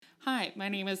Hi, my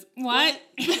name is... What?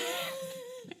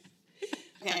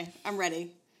 Okay, I'm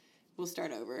ready. We'll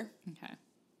start over. Okay.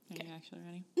 Are you actually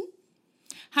ready?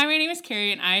 Hi, my name is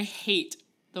Carrie, and I hate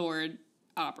the word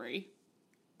Opry.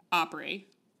 Opry.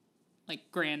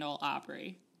 Like Grand Ole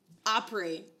Opry.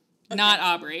 Opry. Okay. Not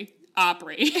Aubrey.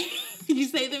 Opry. You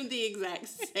say them the exact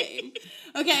same.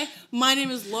 Okay, my name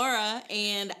is Laura,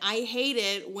 and I hate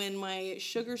it when my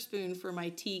sugar spoon for my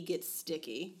tea gets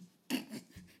sticky.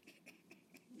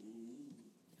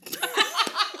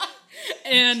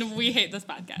 And we hate this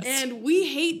podcast. And we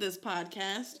hate this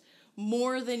podcast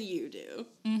more than you do.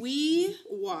 Mm-hmm. We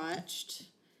watched,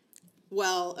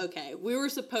 we were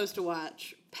supposed to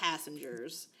watch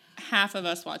Passengers. Half of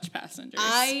us watched Passengers.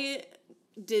 I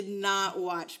did not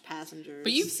watch Passengers.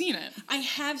 But you've seen it. I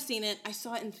have seen it. I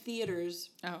saw it in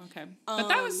theaters. Oh, okay. But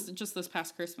that was just this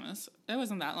past Christmas. It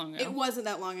wasn't that long ago. It wasn't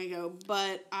that long ago,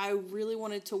 but I really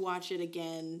wanted to watch it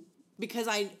again because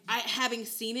I having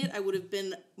seen it, I would have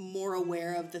been more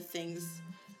aware of the things.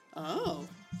 Oh.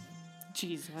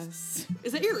 Jesus.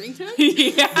 Is that your ringtone?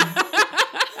 Yeah.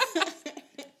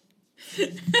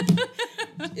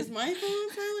 Is my phone on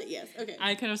silent? Yes. Okay.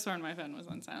 I could have sworn my phone was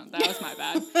on silent. That was my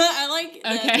bad. I like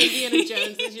that Indiana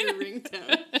Jones is your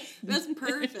ringtone. That's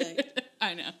perfect.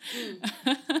 I know.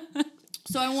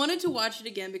 So I wanted to watch it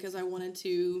again because I wanted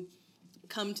to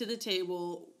come to the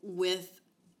table with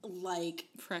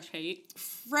fresh hate.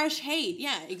 Fresh hate,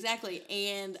 yeah, exactly.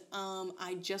 And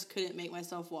I just couldn't make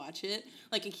myself watch it.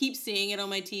 Like I keep seeing it on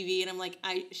my TV, and I'm like,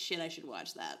 I should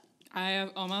watch that. I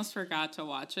almost forgot to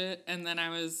watch it, and then I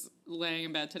was laying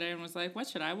in bed today and was like, what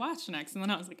should I watch next? And then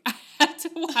I was like, I have to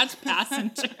watch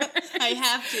Passenger. I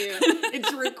have to.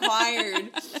 It's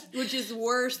required, which is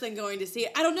worse than going to see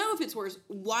it. I don't know if it's worse,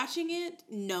 watching it,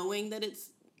 knowing that it's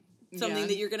something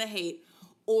that you're going to hate,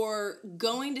 or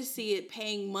going to see it,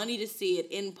 paying money to see it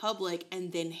in public,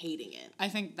 and then hating it. I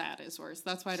think that is worse.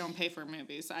 That's why I don't pay for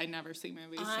movies. I never see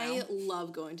movies. I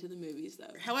love going to the movies,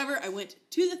 though. However, I went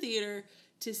to the theater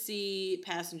to see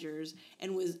Passengers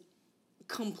and was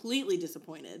completely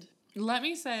disappointed. Let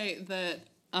me say that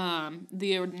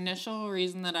the initial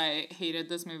reason that I hated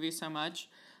this movie so much,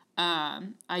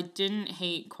 I didn't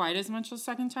hate quite as much the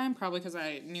second time, probably because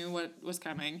I knew what was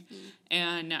coming,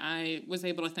 and I was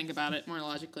able to think about it more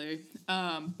logically.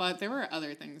 But there were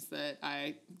other things that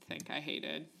I think I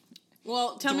hated.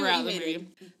 Well, tell me what you hated.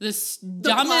 The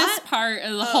dumbest part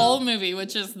of the whole movie,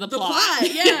 which is the plot.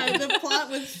 Yeah, the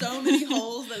plot with so many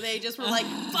holes that they just were like,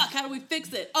 fuck, how do we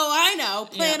fix it? Oh, I know,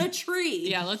 plant a tree.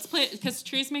 Yeah, let's because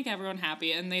trees make everyone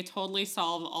happy, and they totally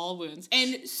solve all wounds.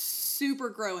 And super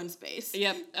grow in space.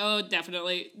 Yep. Oh,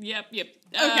 definitely. Yep.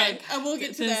 Okay, we'll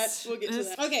get to that.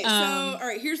 Okay, so, all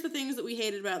right, here's the things that we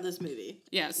hated about this movie.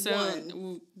 Yeah,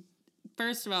 so,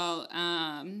 first of all,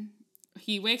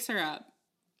 he wakes her up,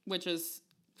 which is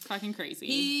fucking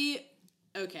crazy.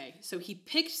 So he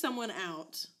picked someone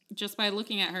out. Just by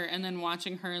looking at her and then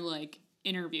watching her,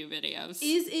 interview videos.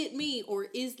 Is it me, or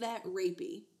is that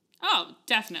rapey? Oh,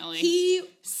 definitely. He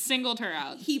singled her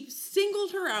out. He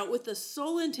singled her out with the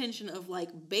sole intention of,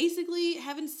 basically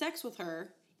having sex with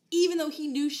her, even though he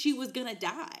knew she was gonna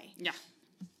die. Yeah.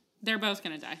 They're both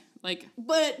gonna die.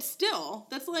 But still,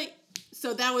 that's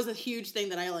so that was a huge thing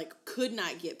that I, could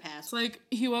not get past. It's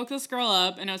he woke this girl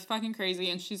up, and it was fucking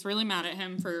crazy, and she's really mad at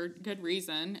him for good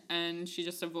reason, and she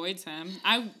just avoids him.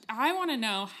 I want to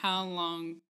know how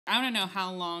long... I want to know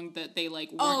how long that they, weren't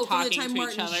talking to each other. Oh, from the time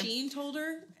Martin Sheen told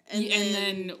her? And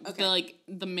then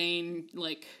the main,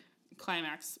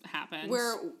 climax happens.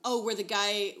 Where the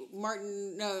guy,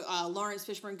 Lawrence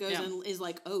Fishburne goes and is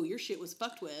like, oh, your shit was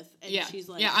fucked with. And she's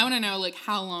like... Yeah, I want to know,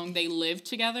 how long they lived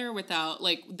together without,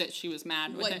 that she was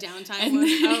mad with what it. What downtime was?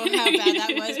 Oh, how bad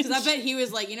that was? Because I bet he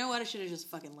was like, you know what? I should have just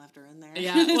fucking left her in there.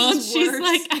 Yeah, well, she's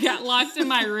like, I got locked in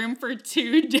my room for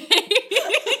 2 days.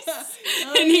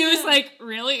 And he was like,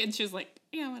 really? And she was like,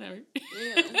 yeah, whatever.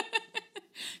 Yeah.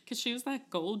 Because she was that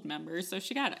gold member, so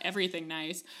she got everything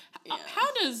nice. Yeah.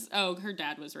 Her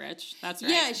dad was rich. That's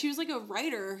right. Yeah, she was a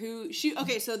writer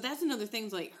so that's another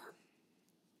thing,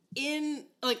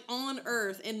 on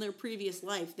Earth in their previous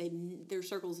life, their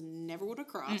circles never would have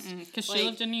crossed. Because she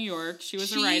lived in New York. She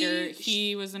was a writer.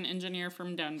 He was an engineer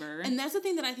from Denver. And that's the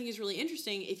thing that I think is really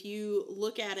interesting if you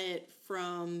look at it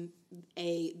from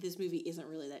this movie isn't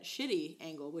really that shitty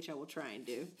angle, which I will try and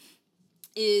do,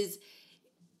 is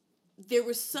there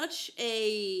was such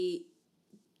a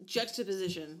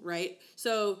juxtaposition, right?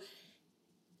 So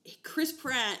Chris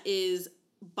Pratt is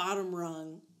bottom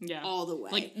rung all the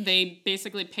way. They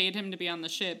basically paid him to be on the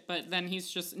ship, but then he's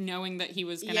just knowing that he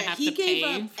was going to have to pay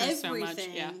for everything. So much.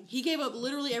 Yeah. He gave up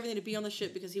literally everything to be on the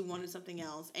ship because he wanted something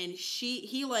else. And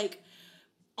he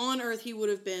on Earth, he would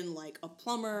have been like a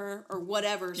plumber or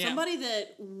whatever. Yeah. Somebody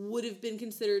that would have been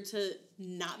considered to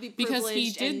not be privileged because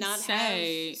he did and not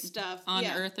say have stuff. On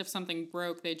Earth, if something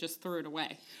broke, they just threw it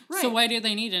away. Right. So why do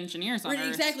they need engineers on Earth?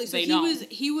 Exactly. So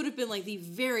he would have been like the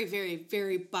very, very,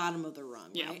 very bottom of the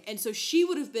rung, right? And so she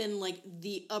would have been like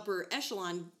the upper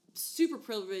echelon, super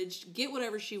privileged, get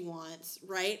whatever she wants,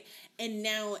 right? And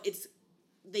now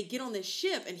they get on this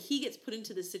ship and he gets put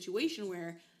into this situation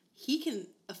where he can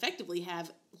effectively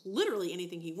have literally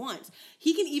anything he wants.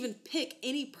 He can even pick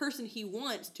any person he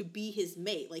wants to be his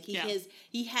mate. Like he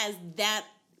has that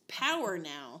power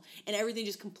now, and everything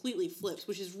just completely flips,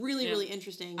 which is really, really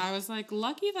interesting. I was like,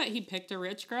 lucky that he picked a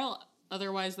rich girl.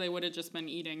 Otherwise, they would have just been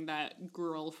eating that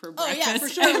girl for breakfast. Oh yeah, for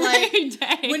sure. Like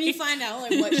day. When you find out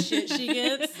like what shit she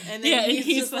gets, and then he's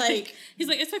just like,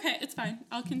 it's okay, it's fine.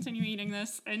 I'll continue eating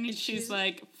this, and she's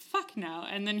like, fuck no.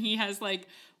 And then he has like,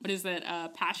 what is it?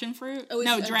 Passion fruit? Oh,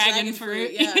 no, dragon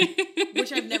fruit. Yeah,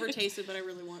 which I've never tasted, but I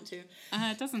really want to.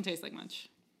 It doesn't taste like much.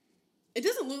 It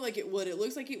doesn't look like it would. It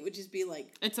looks like it would just be like...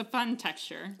 It's a fun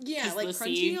texture. Yeah, like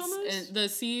crunchy seeds, almost? The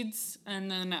seeds, and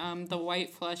then the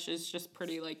white flesh is just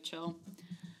pretty, like, chill.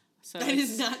 So that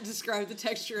does not describe the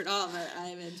texture at all, but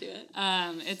I'm into it.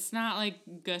 It's not, like,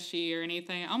 gushy or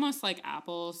anything. Almost like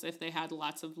apples if they had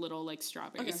lots of little, like,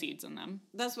 strawberry seeds in them.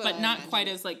 That's what But not quite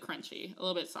as, like, crunchy. A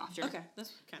little bit softer. Okay,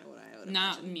 that's kind of what I would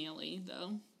Not imagine. mealy,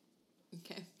 though.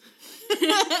 Okay.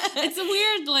 It's a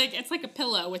weird, like, it's like a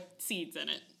pillow with seeds in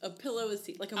it. A pillow with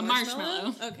seeds? Like a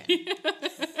marshmallow? Okay.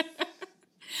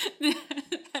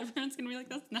 Everyone's going to be like,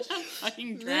 that's not how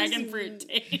fucking dragon fruit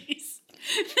tastes.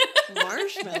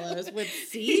 Marshmallows with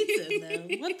seeds in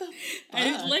them? What the fuck?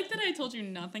 I like that I told you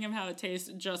nothing of how it tastes,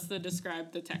 just to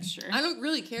describe the texture. I don't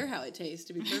really care how it tastes,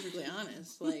 to be perfectly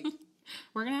honest. Like,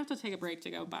 we're going to have to take a break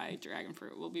to go buy dragon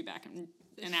fruit. We'll be back in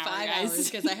an hour, 5 hours,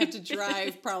 because I have to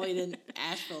drive probably to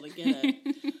Asheville to get it.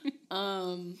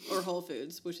 Or Whole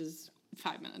Foods, which is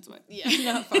 5 minutes away.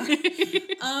 Yeah, not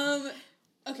far.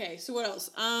 Okay, so what else?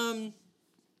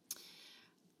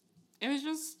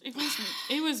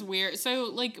 It was weird.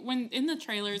 So, like, when in the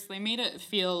trailers, they made it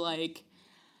feel like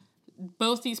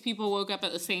both these people woke up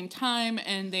at the same time,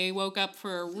 and they woke up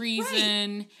for a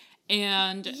reason. Right.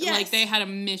 And, like, they had a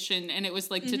mission, and it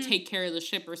was, like, to take care of the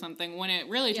ship or something, when it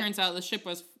really turns out the ship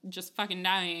was just fucking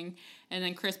dying, and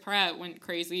then Chris Pratt went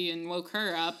crazy and woke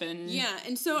her up, and... Yeah,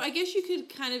 and so I guess you could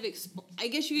kind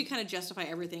of justify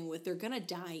everything with they're gonna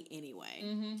die anyway.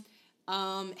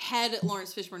 Mm-hmm. Had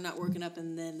Lawrence Fishburne not woken up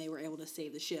and then they were able to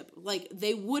save the ship, like,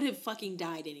 they would have fucking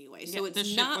died anyway, so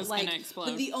it's not like...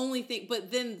 But the only thing...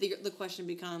 But then the question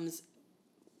becomes...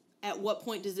 At what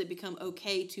point does it become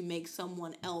okay to make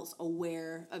someone else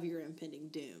aware of your impending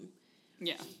doom?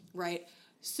 Yeah. Right?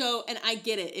 So, and I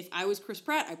get it. If I was Chris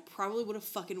Pratt, I probably would have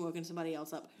fucking woken somebody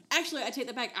else up. Actually, I take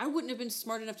that back. I wouldn't have been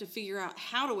smart enough to figure out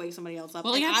how to wake somebody else up.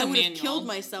 Well, I would have killed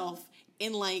myself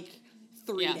in, like,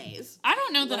 3 days. I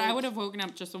don't know that I would have woken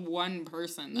up just one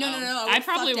person, though. No. I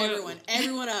probably would have...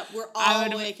 Everyone up. We're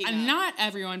all waking up. Not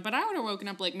everyone, but I would have woken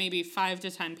up, like, maybe 5 to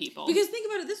 10 people. Because think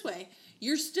about it this way.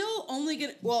 You're still only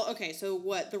going to... Well, okay, so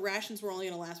what? The rations were only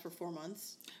going to last for 4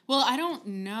 months? Well, I don't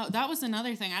know. That was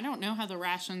another thing. I don't know how the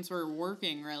rations were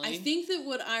working, really. I think that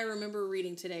what I remember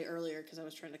reading today earlier, because I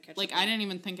was trying to catch up. Like, I didn't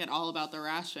even think at all about the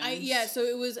rations. So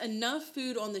it was enough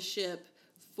food on the ship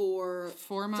for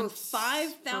 4 months. For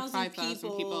 5,000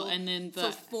 people. And then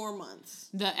for 4 months.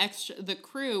 The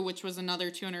crew, which was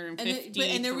another 253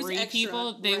 and there was extra,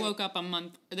 people, they woke up a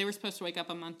month. They were supposed to wake up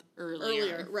a month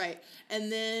earlier. Right.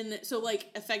 And then, so, like,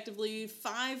 effectively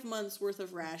 5 months worth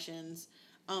of rations,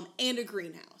 and a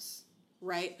greenhouse.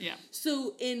 Right? Yeah.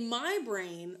 So, in my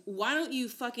brain, why don't you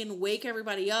fucking wake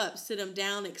everybody up, sit them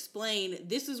down, explain,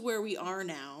 this is where we are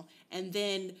now, and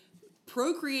then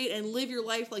procreate and live your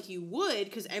life like you would,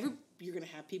 because you're going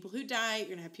to have people who die, you're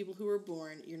going to have people who are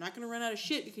born, you're not going to run out of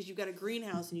shit because you've got a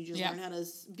greenhouse and you just learn how to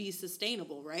be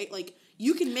sustainable, right? Like,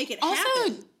 you can make it happen.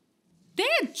 Also, they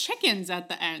had chickens at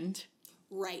the end.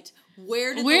 Right.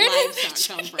 Where did the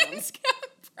livestock come from?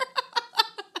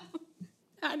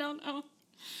 I don't know.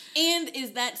 And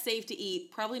is that safe to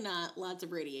eat? Probably not. Lots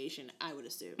of radiation, I would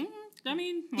assume. I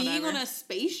mean, whatever. Being on a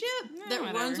spaceship that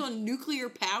runs on nuclear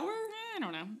power? I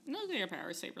don't know. Nuclear power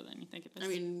is safer than you think it is. I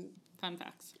mean... Fun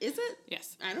facts. Is it?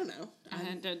 Yes. I don't know. I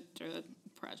had to do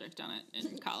a project on it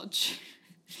in college.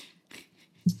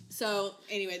 So,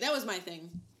 anyway, that was my thing.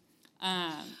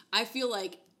 I feel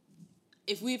like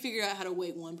if we figured out how to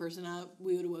wake one person up,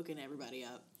 we would have woken everybody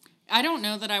up. I don't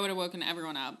know that I would have woken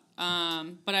everyone up,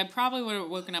 but I probably would have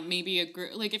woken up maybe a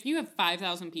group. Like, if you have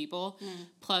 5,000 people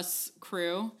plus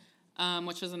crew,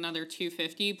 which is another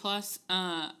 250 plus,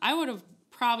 I would have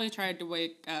probably tried to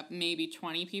wake up maybe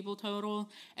 20 people total.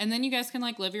 And then you guys can,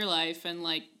 like, live your life and,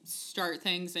 like, start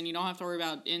things, and you don't have to worry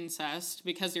about incest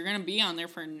because you're going to be on there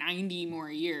for 90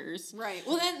 more years. Right.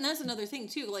 Well, that's another thing,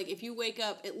 too. Like, if you wake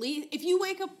up,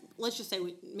 let's just say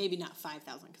maybe not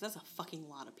 5,000, because that's a fucking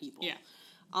lot of people. Yeah.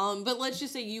 But let's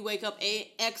just say you wake up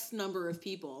X number of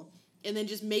people, and then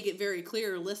just make it very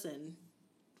clear, listen,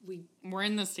 we're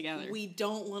in this together. We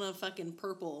don't want to fucking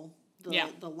purple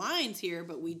the lines here,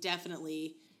 but we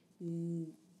definitely,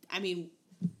 I mean,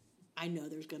 I know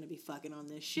there's going to be fucking on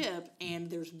this ship, and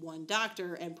there's one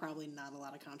doctor, and probably not a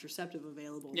lot of contraceptive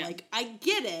available. Yeah. Like, I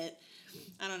get it.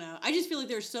 I don't know. I just feel like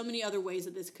there's so many other ways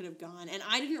that this could have gone, and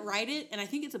I didn't write it, and I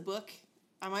think it's a book.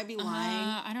 I might be lying.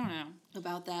 I don't know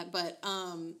about that, but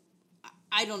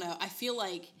I don't know. I feel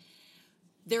like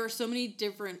there are so many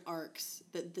different arcs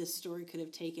that this story could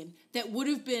have taken that would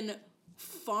have been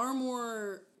far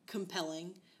more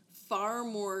compelling, far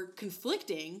more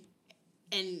conflicting,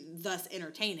 and thus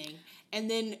entertaining,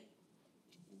 and then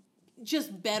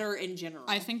just better in general.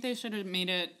 I think they should have made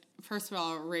it, first of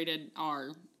all, rated R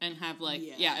and have, like,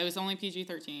 it was only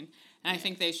PG-13, and I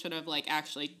think they should have, like,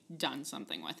 actually done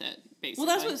something with it, basically.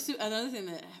 Well, that's what another thing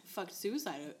that fucked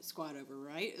Suicide Squad over,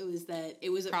 right? It was that it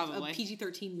was a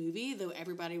PG-13 movie, though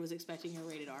everybody was expecting a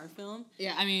rated R film.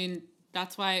 Yeah, I mean,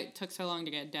 that's why it took so long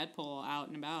to get Deadpool out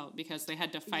and about, because they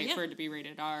had to fight for it to be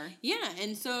rated R. Yeah,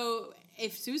 and so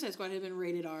if Suicide Squad had been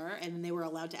rated R and they were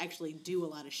allowed to actually do a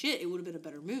lot of shit, it would have been a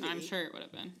better movie. I'm sure it would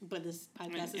have been. But this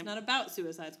podcast is not about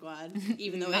Suicide Squad,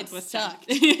 even though it sucked.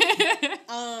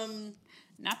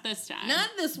 Not this time. Not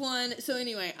this one. So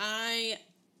anyway, I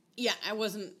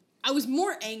was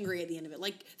more angry at the end of it.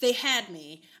 Like, they had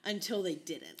me until they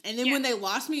didn't. And then when they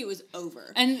lost me, it was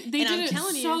over. And they did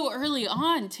it so early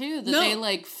on, too, that they,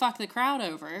 like, fuck the crowd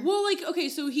over. Well, like, okay,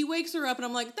 so he wakes her up, and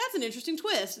I'm like, that's an interesting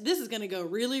twist. This is going to go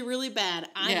really, really bad.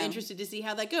 I'm interested to see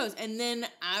how that goes. And then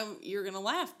you're going to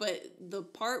laugh. But the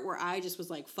part where I just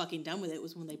was, like, fucking done with it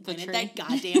was when they planted that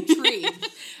goddamn tree.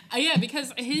 Yeah,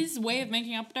 because his way of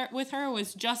making up with her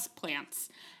was just plants.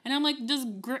 And I'm like, does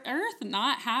Earth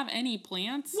not have any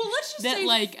plants? Well, let's just say...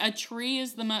 like, a tree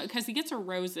is the most... Because he gets her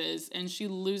roses, and she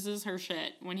loses her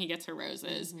shit when he gets her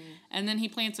roses. Mm-hmm. And then he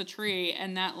plants a tree,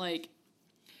 and that, like...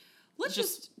 Let's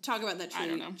just talk about that tree. I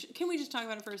don't know. Can we just talk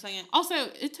about it for a second? Also,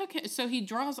 so he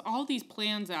draws all these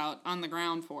plans out on the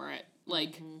ground for it.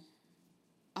 Like,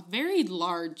 a very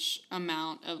large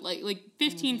amount of... Like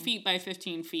 15 feet by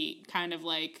 15 feet kind of,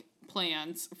 like,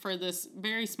 plans for this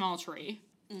very small tree.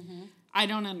 Mm-hmm. I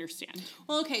don't understand.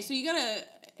 Well, okay, so you gotta...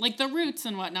 Like the roots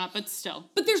and whatnot, but still.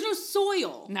 But there's no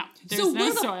soil. No, there's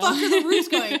no soil. So where the fuck are the roots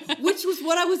going? Which was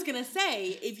what I was gonna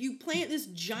say. If you plant this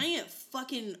giant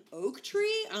fucking oak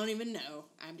tree, I don't even know.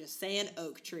 I'm just saying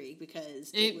oak tree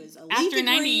because it was a leafy green. After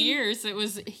 90 years, it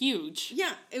was huge.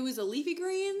 Yeah, it was a leafy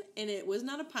green, and it was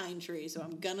not a pine tree, so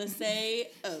I'm gonna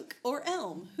say oak. Or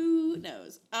elm. Who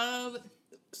knows?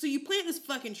 So you plant this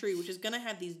fucking tree, which is gonna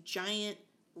have these giant...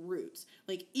 roots.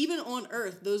 Like, even on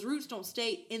Earth, those roots don't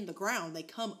stay in the ground. They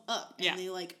come up and they,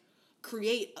 like,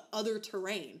 create other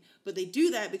terrain. But they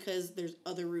do that because there's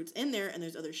other roots in there and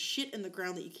there's other shit in the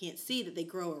ground that you can't see that they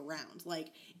grow around. Like,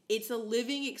 it's a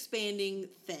living, expanding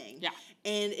thing. Yeah.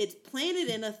 And it's planted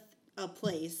in a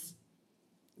place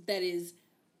that is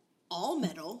all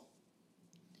metal.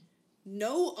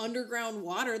 No underground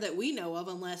water that we know of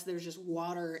unless there's just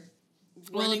water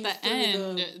running at the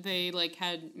end, they, like,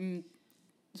 had...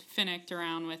 finnicked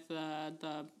around with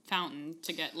the fountain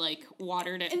to get, like,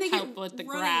 water to help with the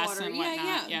grass water. And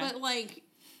whatnot. Yeah. But, like,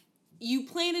 you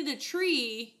planted a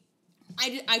tree.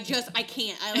 I can't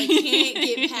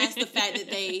get past the fact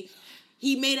that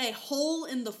he made a hole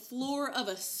in the floor of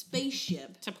a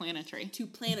spaceship to plant a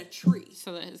tree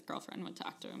so that his girlfriend would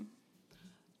talk to him.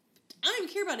 I don't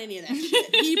even care about any of that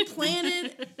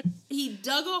shit. He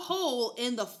dug a hole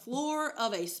in the floor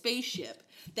of a spaceship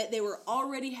that they were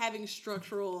already having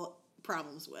structural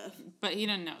problems with. But he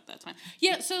didn't know at that time.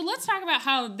 Yeah, so let's talk about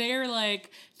how they're like,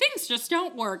 things just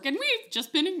don't work, and we've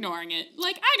just been ignoring it.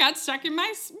 Like, I got stuck in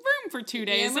my room for 2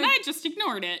 days, and I just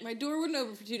ignored it. My door wouldn't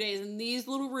open for 2 days, and these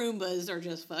little Roombas are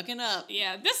just fucking up.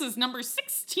 Yeah, this is number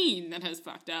 16 that has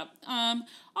fucked up. Also,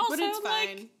 but it's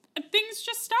fine. Like, things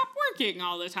just stop working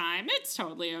all the time. It's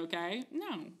totally okay.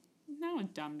 No,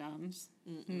 dum-dums.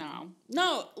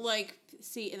 No, like,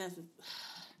 see, and that's...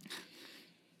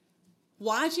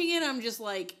 Watching it, I'm just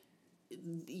like,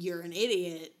 you're an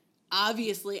idiot,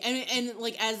 obviously. And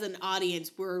like, as an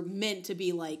audience, we're meant to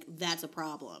be like, that's a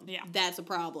problem. Yeah. That's a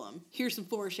problem. Here's some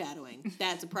foreshadowing.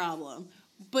 That's a problem.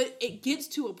 But it gets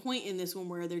to a point in this one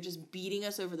where they're just beating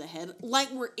us over the head like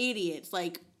we're idiots.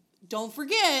 Like, don't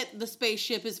forget the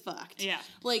spaceship is fucked. Yeah.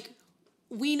 Like,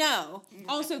 we know.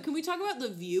 Also, can we talk about the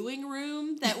viewing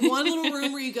room? That one little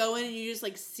room where you go in and you just,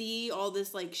 like, see all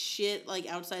this, like, shit, like,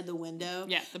 outside the window.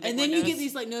 Yeah, the big And then windows. you get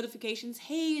these, like, notifications,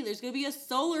 hey, there's going to be a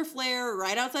solar flare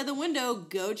right outside the window.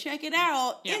 Go check it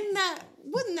out. Yeah.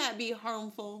 Wouldn't that be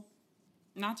harmful?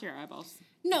 Not to your eyeballs.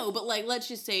 No, but, like, let's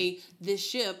just say this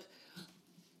ship,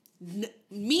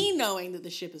 me knowing that the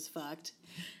ship is fucked.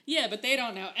 Yeah, but they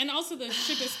don't know. And also the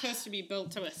ship is supposed to be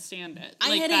built to withstand it. I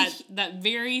Like had that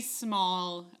very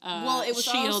small it was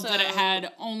shield also, that it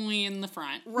had only in the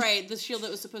front. Right, the shield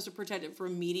that was supposed to protect it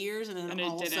from meteors, and then it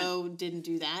also didn't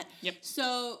do that. Yep.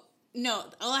 So, no,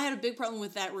 I had a big problem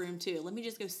with that room, too. Let me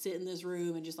just go sit in this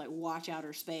room and just, like, watch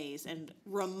outer space and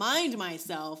remind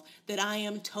myself that I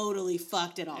am totally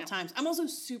fucked at all times. I'm also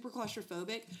super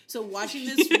claustrophobic, so watching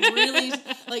this really,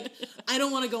 like, I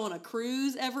don't want to go on a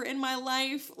cruise ever in my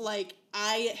life. Like,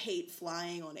 I hate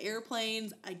flying on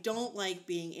airplanes. I don't like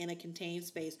being in a contained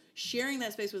space, sharing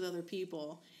that space with other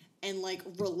people, and, like,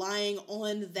 relying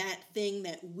on that thing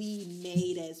that we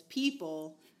made as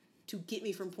people to get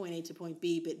me from point A to point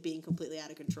B, but being completely out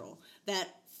of control. That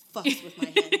fucks with my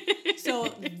head. So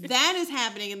that is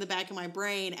happening in the back of my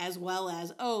brain, as well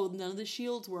as, oh, none of the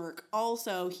shields work.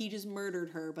 Also, he just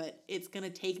murdered her, but it's going to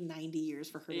take 90 years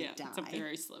for her to die. It's a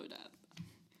very slow death.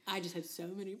 I just had so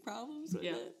many problems with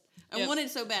it. I Yep. wanted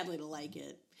so badly to like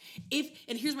it.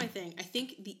 And here's my thing. I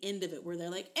think the end of it where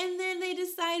they're like, and then they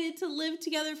decided to live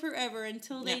together forever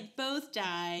until they both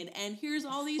died, and here's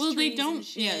all these trees they don't. and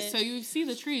shit. Yeah, so you see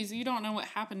the trees. You don't know what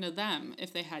happened to them,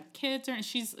 if they had kids or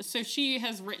she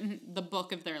has written the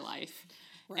book of their life.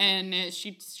 Right. And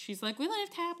she's like, we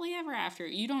lived happily ever after.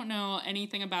 You don't know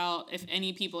anything about if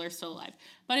any people are still alive.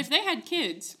 But if they had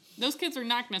kids, those kids are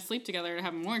not going to sleep together to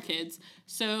have more kids.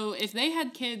 So if they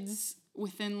had kids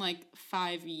within like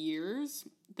 5 years,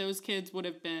 those kids would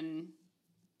have been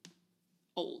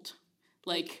old.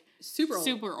 Like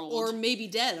super old. Or maybe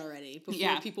dead already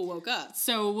before people woke up.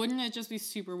 So wouldn't it just be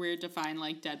super weird to find,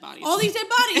 like, dead bodies? All these dead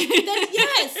bodies!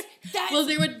 Yes! Well,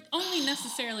 there would only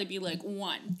necessarily be, like,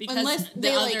 one. Because unless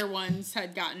the other ones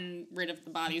had gotten rid of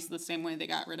the bodies the same way they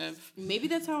got rid of... Maybe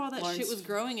that's how all that shit was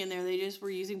growing in there. They just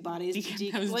were using bodies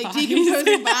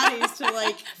decomposing bodies to,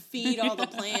 like, feed all the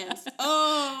plants.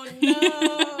 Oh,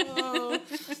 no!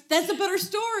 That's a better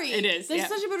story! It is, That's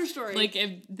such a better story. Like,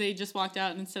 if they just walked out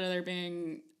and instead of there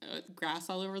being... grass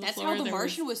all over the floor. That's how The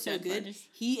Martian was so good. Bodies.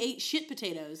 He ate shit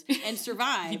potatoes and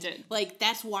survived. He did. Like,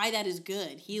 that's why that is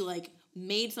good. He, like,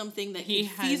 made something that could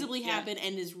feasibly happen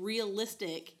and is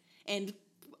realistic and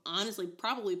honestly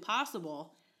probably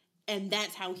possible. And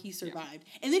that's how he survived.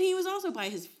 Yeah. And then he was also by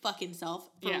his fucking self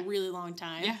for a really long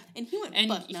time. Yeah. And he went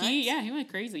fuck nuts. He went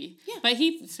crazy. Yeah. But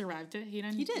he survived it. He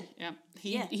did. Yeah.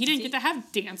 He didn't get to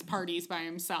have dance parties by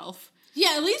himself.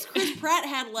 Yeah, at least Chris Pratt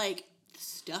had, like,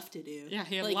 stuff to do. Yeah,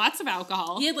 he had lots of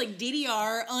alcohol. He had, like,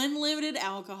 DDR, unlimited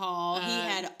alcohol. He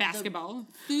had basketball.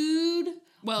 Food.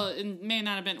 Well, it may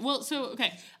not have been... Well, so,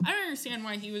 okay. I don't understand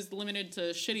why he was limited to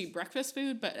shitty breakfast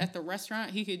food, but at the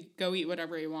restaurant, he could go eat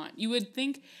whatever he want. You would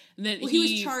think that he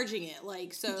was charging it,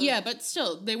 like, so... Yeah, but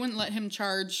still, they wouldn't let him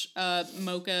charge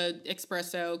mocha,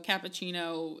 espresso,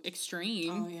 cappuccino,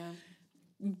 extreme. Oh, yeah.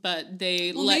 But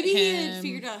they well, let him... maybe he had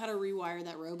figured out how to rewire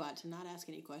that robot to not ask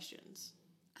any questions.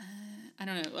 I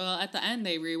don't know. Well, at the end,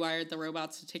 they rewired the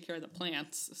robots to take care of the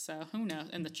plants, so who knows?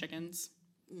 And the chickens.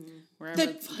 Wherever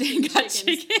they got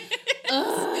chickens.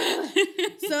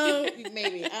 So,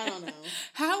 maybe. I don't know.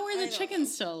 How were the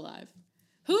chickens still alive?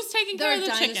 Who's taking care of the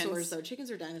chickens? They're dinosaurs, though. Chickens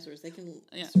are dinosaurs. They can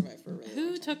survive for a really long time.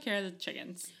 Who took care of the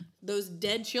chickens? Those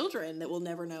dead children that we'll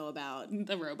never know about.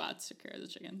 The robots took care of the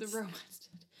chickens. The robots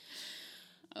did.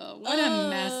 Oh, what a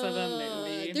mess of a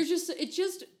movie. It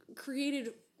just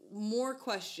created more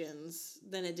questions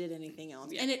than it did anything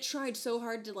else. Yeah. And it tried so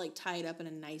hard to, like, tie it up in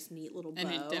a nice, neat little bow.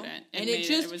 And it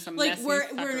didn't. It was a like, messy where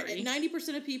fuckery.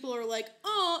 90% of people are like,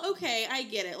 oh, okay, I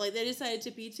get it. Like, they decided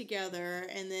to be together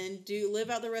and then live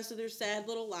out the rest of their sad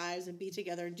little lives and be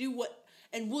together and do what...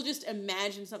 And we'll just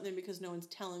imagine something because no one's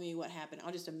telling me what happened.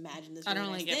 I'll just imagine this. I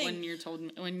don't like it when you're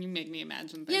when you make me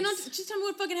imagine things. Yeah, no, just tell me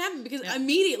what fucking happened because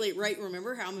immediately, right?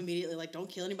 Remember how I'm immediately like, don't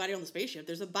kill anybody on the spaceship.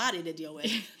 There's a body to deal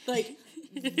with. Like,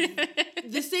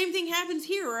 the same thing happens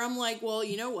here where I'm like, well,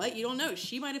 you know what? You don't know.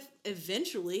 She might have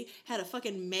eventually had a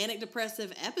fucking manic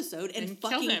depressive episode and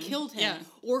fucking killed him. Yeah.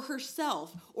 Or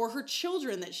herself. Or her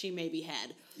children that she maybe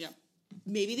had. Yeah.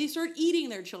 Maybe they start eating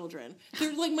their children.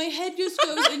 They're like, my head just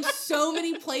goes in so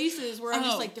many places where I'm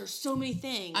just like, there's so many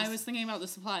things. I was thinking about the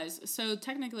supplies. So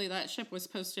technically that ship was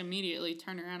supposed to immediately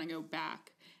turn around and go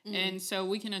back. And so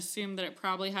we can assume that it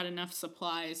probably had enough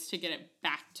supplies to get it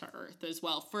back to Earth as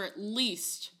well, for at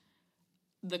least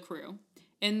the crew.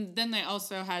 And then they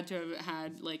also had to have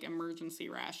had, like, emergency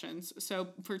rations. So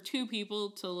for 2 people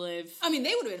to live... I mean,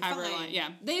 they would have been fine. Long, yeah.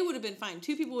 They would have been fine.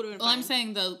 2 people would have been fine. Well, I'm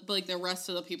saying the rest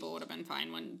of the people would have been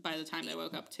fine by the time they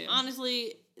woke up, too.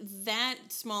 Honestly, that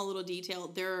small little detail,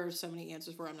 there are so many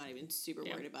answers where I'm not even super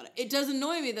worried about it. It does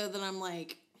annoy me, though, that I'm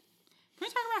like... Can we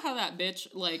talk about how that bitch,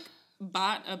 like,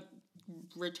 bought a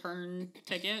return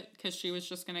ticket because she was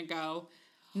just going to go...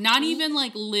 Not even,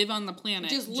 like, live on the planet.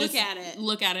 Just look at it.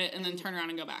 Look at it and then turn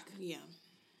around and go back. Yeah.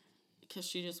 Because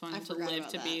she just wanted to live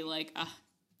to be, like,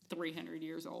 300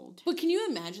 years old. But can you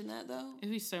imagine that, though? It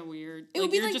would be so weird. It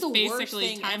would be, you're like, just the worst basically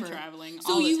thing time ever. traveling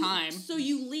all the time. So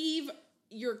you leave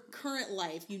your current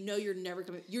life. You know you're never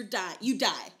coming... You die,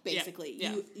 basically.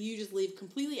 Yeah. You just leave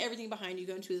completely everything behind. You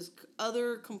go into this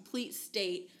other complete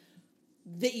state...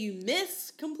 that you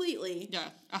miss completely. Yeah,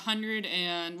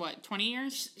 20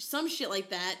 years? Some shit like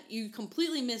that. You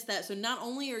completely miss that. So not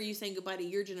only are you saying goodbye to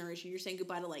your generation, you're saying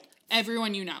goodbye to, like...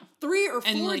 everyone you know. 3 or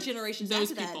 4 like, generations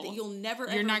after that you'll never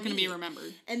ever You're not going to meet. be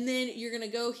remembered. And then you're going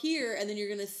to go here, and then you're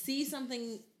going to see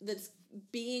something that's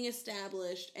being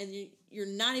established, and you're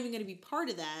not even going to be part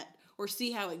of that, or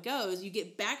see how it goes. You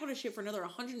get back on a ship for another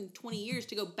 120 years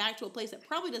to go back to a place that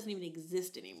probably doesn't even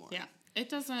exist anymore. Yeah. It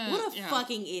doesn't... What a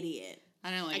fucking idiot. I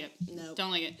don't like it. No.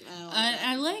 Don't like it.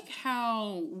 I like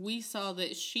how we saw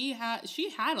that she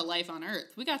had a life on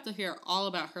Earth. We got to hear all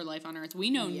about her life on Earth. We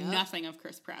know nothing of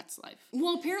Chris Pratt's life.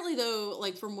 Well, apparently, though,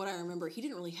 like, from what I remember, he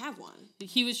didn't really have one.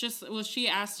 He was just... Well, she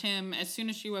asked him, as soon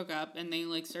as she woke up and they,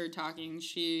 like, started talking,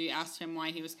 she asked him why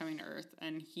he was coming to Earth.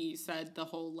 And he said the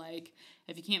whole, like,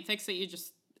 if you can't fix it, you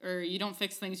just... Or you don't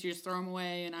fix things, you just throw them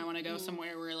away. And I want to go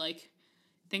somewhere where, like...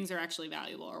 things are actually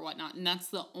valuable or whatnot. And that's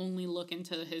the only look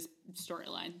into his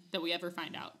storyline that we ever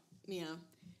find out. Yeah.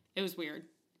 It was weird.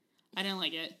 I didn't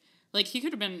like it. Like, he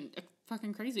could have been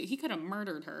fucking crazy. He could have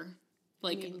murdered her.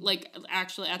 Like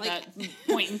actually at that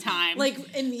point in time. Like,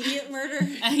 immediate murder?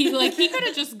 He could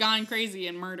have just gone crazy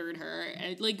and murdered her.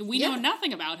 Like, we know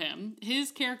nothing about him.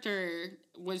 His character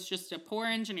was just a poor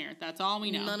engineer. That's all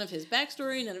we know. None of his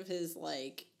backstory, none of his,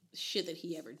 like... shit that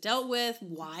he ever dealt with,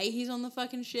 why he's on the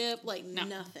fucking ship, like,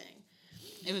 nothing.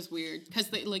 It was weird,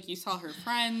 because, like, you saw her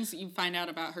friends, you find out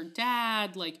about her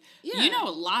dad, like, you know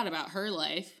a lot about her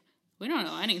life. We don't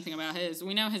know anything about his.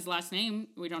 We know his last name,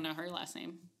 we don't know her last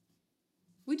name.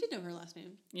 We did know her last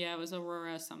name. Yeah, it was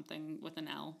Aurora something with an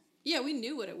L. Yeah, we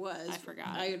knew what it was. I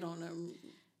forgot. I don't know.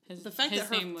 The fact that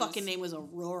her fucking name was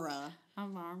Aurora.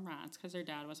 Aurora, it's because her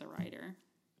dad was a writer.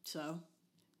 So?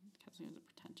 Because he was a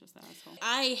pretentious asshole.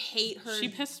 I hate her. She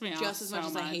pissed me off just as much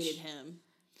as I hated him.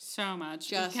 So much.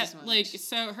 Just as much. Like,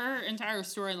 so her entire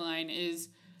storyline is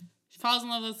she falls in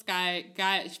love with this guy.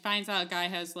 She finds out a guy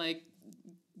has, like,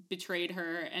 betrayed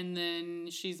her, and then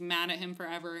she's mad at him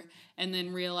forever, and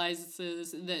then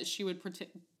realizes that she would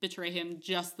betray him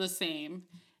just the same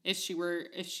if she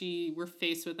were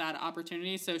faced with that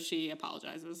opportunity. So she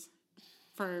apologizes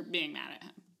for being mad at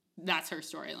him. That's her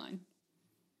storyline.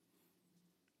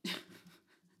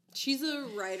 She's a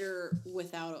writer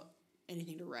without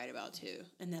anything to write about, too.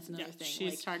 And that's another thing.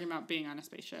 She's talking about being on a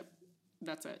spaceship.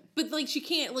 That's it. But, like, she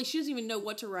can't, like, she doesn't even know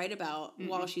what to write about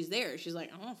while she's there. She's like,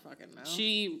 I don't fucking know.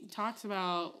 She talks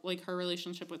about, like, her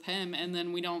relationship with him, and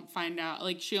then we don't find out,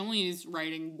 like, she only is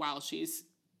writing while she's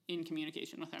in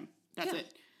communication with him. That's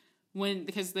it.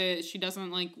 Because she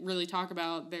doesn't, like, really talk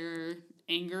about their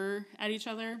anger at each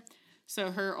other. So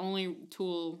her only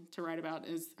tool to write about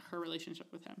is her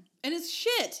relationship with him. And it's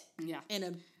shit. Yeah.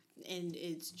 And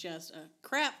it's just a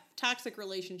crap, toxic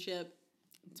relationship.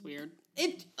 It's weird.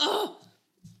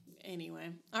 Anyway.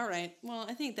 All right. Well,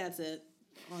 I think that's it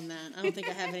on that. I don't think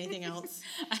I have anything else.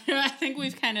 I think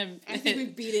we've kind of... I think we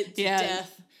beat it to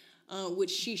death. Which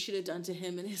she should have done to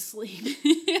him in his sleep.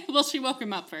 Well, she woke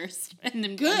him up first and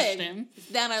then punched him.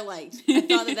 That I liked. I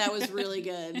thought that was really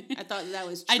good. I thought that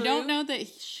was true. I don't know that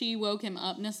she woke him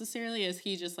up necessarily, as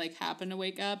he just, like, happened to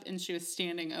wake up and she was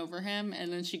standing over him,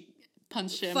 and then she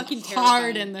punched him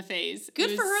hard in the face.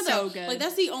 Good for her, though. Good. Like,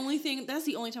 that's the only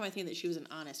time I think that she was an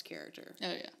honest character.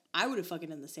 Oh, yeah. I would have fucking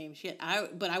done the same shit.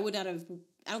 But I would not have...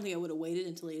 I don't think I would have waited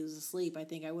until he was asleep. I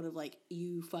think I would have, like,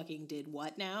 you fucking did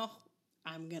what now?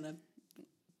 I'm gonna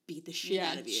beat the shit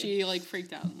out of you. She like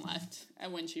freaked out and left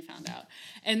when she found out.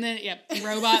 And then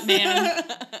Robot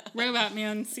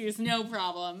Man sees no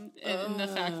problem in the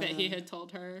fact that he had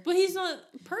told her. But he's not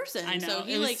a person. I know. So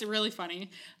he, it was really funny.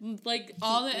 Like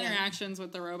all the interactions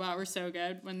with the robot were so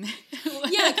good when they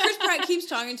Chris Pratt keeps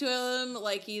talking to him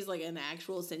like he's like an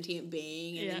actual sentient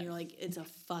being, and then you're like, it's a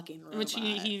fucking robot. Which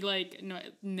he like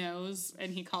knows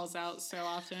and he calls out so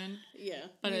often. Yeah.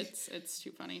 But it's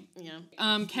too funny. Yeah.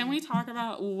 Can we talk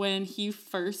about when he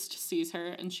first sees her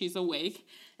and she's awake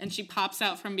and she pops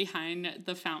out from behind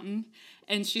the fountain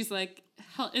and she's like,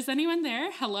 is anyone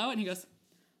there? Hello? And he goes,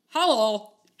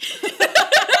 hello.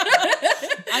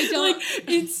 I don't. Like,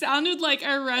 it sounded like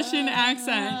a Russian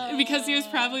accent because he was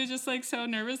probably just like so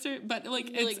nervous. But like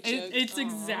it's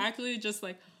exactly just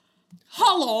like,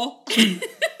 hello.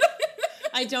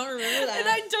 I don't remember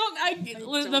that.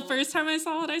 And the first time I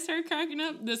saw it, I started cracking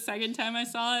up. The second time I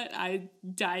saw it, I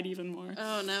died even more.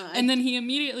 Oh, no. And then he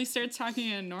immediately starts talking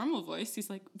in a normal voice. He's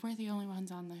like, we're the only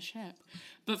ones on the ship.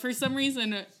 But for some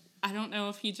reason, I don't know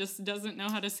if he just doesn't know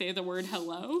how to say the word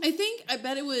hello. I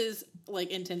bet it was,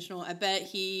 like, intentional. I bet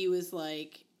he was,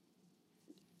 like,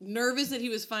 nervous that he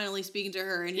was finally speaking to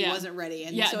her and he wasn't ready.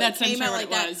 And so it came out like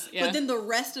that. Yeah. But then the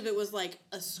rest of it was like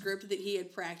a script that he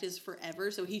had practiced forever,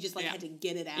 so he just like had to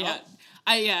get it out.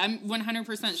 I'm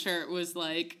 100% sure it was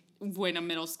like when a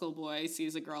middle school boy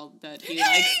sees a girl that he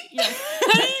likes.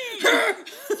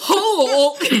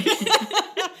 Hello.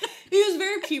 He was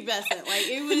very pubescent. Like,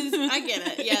 it was, I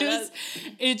get it. Yeah.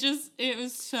 It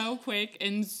was so quick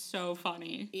and so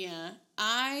funny. Yeah.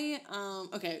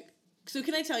 Okay. So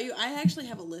can I tell you, I actually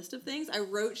have a list of things. I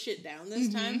wrote shit down this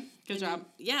time. Good job.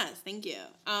 Yes, thank you.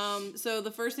 So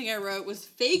the first thing I wrote was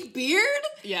fake beard.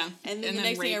 Yeah. And then the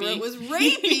next thing I wrote was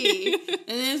rapey.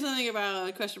 And then something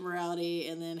about question morality,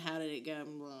 and then how did it go?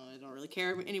 Well, I don't really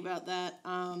care any about that.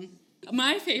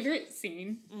 My favorite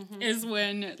scene is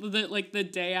when the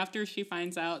day after she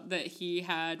finds out that he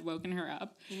had woken her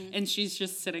up, and she's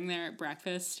just sitting there at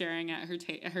breakfast staring at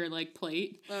her like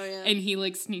plate. Oh yeah. And he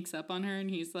like sneaks up on her and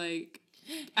he's like,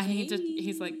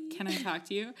 he's like, can I talk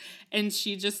to you? And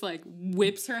she just like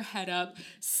whips her head up,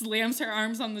 slams her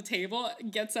arms on the table,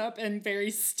 gets up and very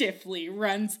stiffly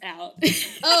runs out.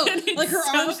 Oh, like her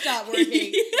arms stopped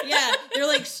working. Yeah, they're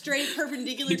like straight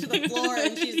perpendicular to the floor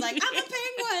and she's like, I'm a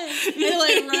penguin! And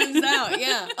like runs out,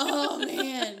 yeah. Oh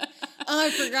man. Oh, I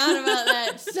forgot about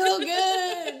that. So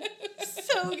good.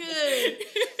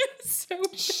 So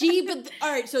good.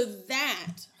 Alright, so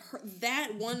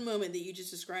that one moment that you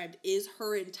just described is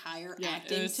her entire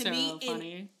acting to me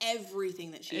funny. In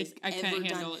everything that she's ever done.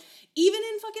 It. Even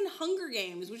in fucking Hunger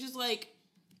Games, which is like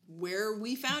where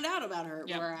we found out about her,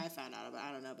 where I found out about,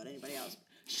 I don't know about anybody else.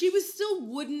 She was still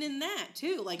wooden in that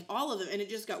too, like all of them, and it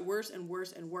just got worse and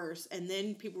worse and worse. And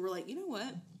then people were like, you know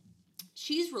what?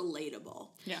 She's relatable.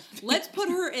 Yeah. Let's put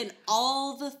her in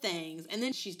all the things. And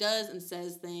then she does and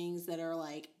says things that are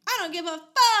like, I don't give a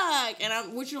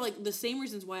fuck. Which are like the same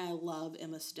reasons why I love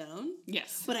Emma Stone.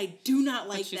 Yes. But I do not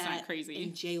like she's that not crazy.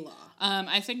 In J-Law.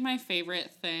 I think my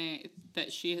favorite thing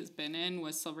that she has been in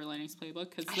was Silver Linings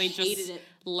Playbook because they just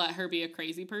let her be a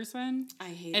crazy person. I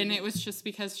hated it. And it was just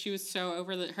because she was so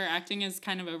her acting is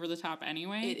kind of over the top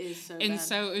anyway. It is so And bad.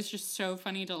 so it was just so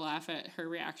funny to laugh at her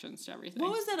reactions to everything.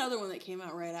 What was that other one that came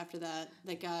out right after that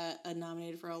got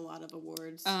nominated for a lot of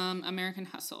awards? American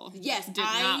Hustle. Yes. Did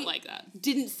not like that.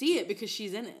 Didn't see it because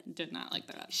she's in it. Did not like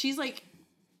that. She's like...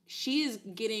 She is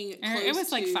getting close It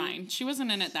was, like, fine. She wasn't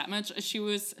in it that much. She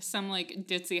was some, like,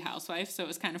 ditzy housewife, so it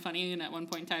was kind of funny. And at one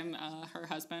point in time, her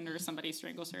husband or somebody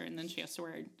strangles her, and then she has to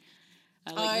wear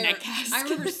a neck cast. I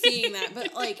remember seeing that.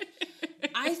 But, like,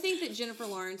 I think that Jennifer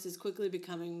Lawrence is quickly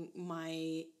becoming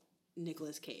my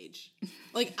Nicolas Cage.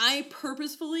 Like, I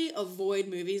purposefully avoid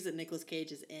movies that Nicolas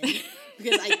Cage is in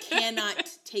because I cannot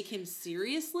take him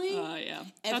seriously. Yeah.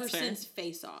 Ever since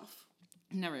Face Off.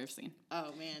 Never ever seen.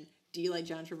 Oh, man. Do you like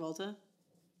John Travolta?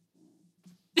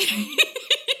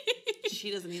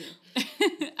 She doesn't either.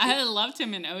 I loved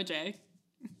him in OJ.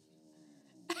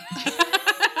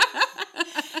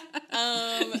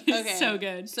 Okay. So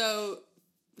good. So,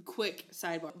 quick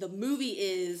sidebar. The movie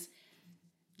is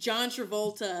John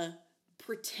Travolta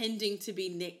pretending to be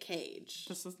Nick Cage.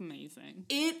 This is amazing.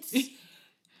 It's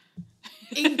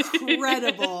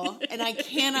incredible, and I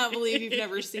cannot believe you've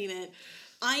never seen it.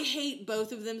 I hate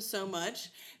both of them so much,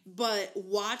 but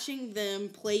watching them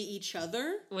play each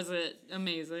other... Was it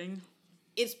amazing?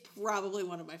 It's probably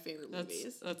one of my favorite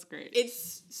movies. That's great.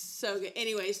 It's so good.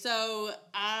 Anyway, so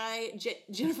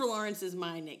Jennifer Lawrence is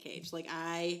my Nick Cage. Like,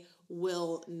 I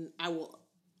will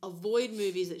avoid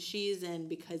movies that she is in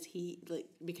because she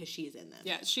is in them.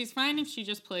 Yeah, she's fine if she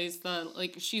just plays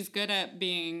she's good at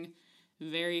being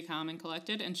very calm and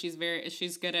collected, and she's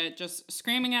good at just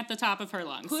screaming at the top of her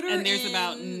lungs. And there's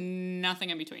about nothing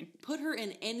in between. Put her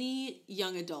in any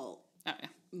young adult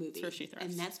movie. That's where she thrives.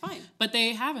 And that's fine. But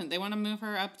they haven't. They want to move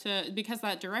her up to, because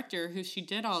that director who she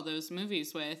did all those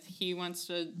movies with, he wants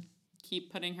to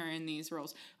keep putting her in these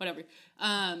roles. Whatever.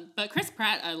 But Chris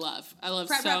Pratt, I love.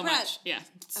 Pratt, much. Yeah.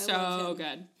 So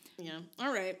good. Yeah.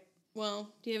 All right.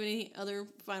 Well, do you have any other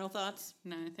final thoughts?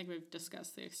 No, I think we've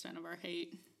discussed the extent of our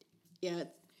hate. Yeah.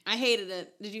 I hated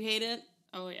it. Did you hate it?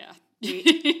 Oh, yeah.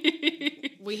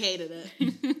 We hated it.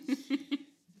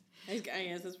 I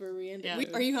guess that's where we ended.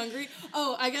 Yeah. Are you hungry?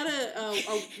 Oh, I got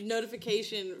a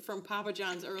notification from Papa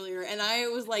John's earlier, and I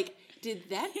was like, did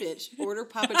that bitch order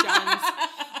Papa John's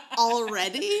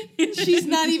already? She's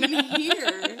not even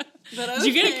here. But okay. Did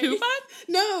you get a coupon?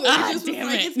 No, it just was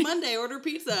like, it's Monday, order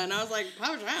pizza. And I was like,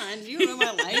 Papa John's, you know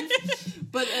my life.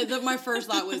 But my first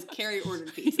thought was, Carrie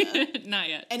ordered pizza. Not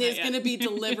yet. And it's going to be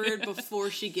delivered before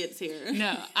she gets here.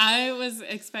 No, I was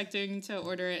expecting to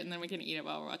order it, and then we can eat it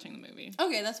while we're watching the movie.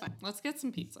 Okay, that's fine. Let's get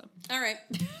some pizza. All right.